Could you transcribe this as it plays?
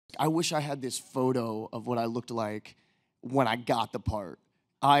I wish I had this photo of what I looked like when I got the part.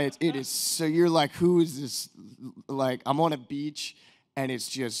 It is so you're like, who is this? Like, I'm on a beach, and it's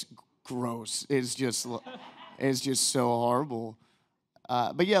just gross. It's just so horrible.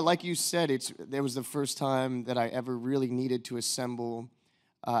 But yeah, like you said, there was the first time that I ever really needed to assemble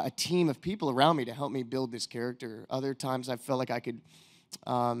a team of people around me to help me build this character. Other times I felt like I could,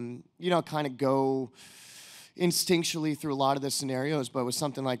 kind of go instinctually through a lot of the scenarios, but with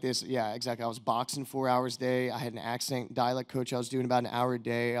something like this, yeah, exactly. I was boxing 4 hours a day. I had an accent dialect coach. I was doing about an hour a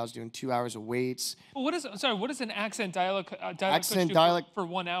day. I was doing 2 hours of weights. Well, what does an dialect coach Accent do dialect. for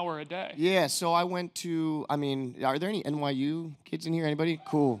 1 hour a day? Yeah, so I went to. I mean, are there any NYU kids in here? Anybody?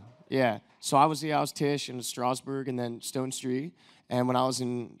 Cool. Yeah. So I was Tisch in Strasbourg and then Stone Street. And when I was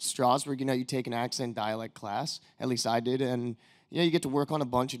in Strasbourg, you take an accent dialect class. At least I did, and you get to work on a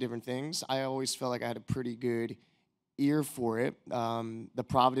bunch of different things. I always felt like I had a pretty good ear for it. The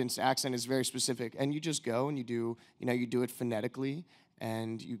Providence accent is very specific, and you just go and you do it phonetically,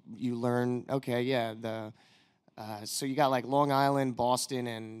 and you learn. Okay, yeah, so you got like Long Island, Boston,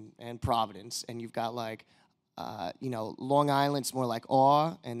 and Providence, and you've got like. Long Island's more like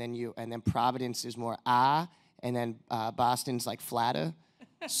aw, and then Providence is more ah, and then Boston's like flatter.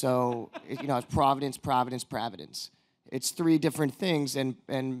 So it's Providence, Providence, Providence. It's three different things, and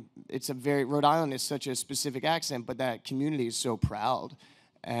it's a very Rhode Island is such a specific accent, but that community is so proud,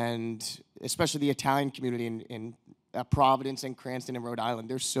 and especially the Italian community in Providence and Cranston and Rhode Island,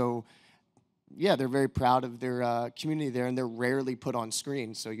 they're very proud of their community there, and they're rarely put on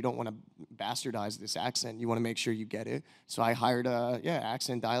screen. So you don't want to bastardize this accent. You want to make sure you get it. So I hired a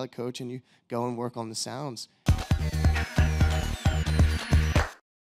accent dialect coach, and you go and work on the sounds.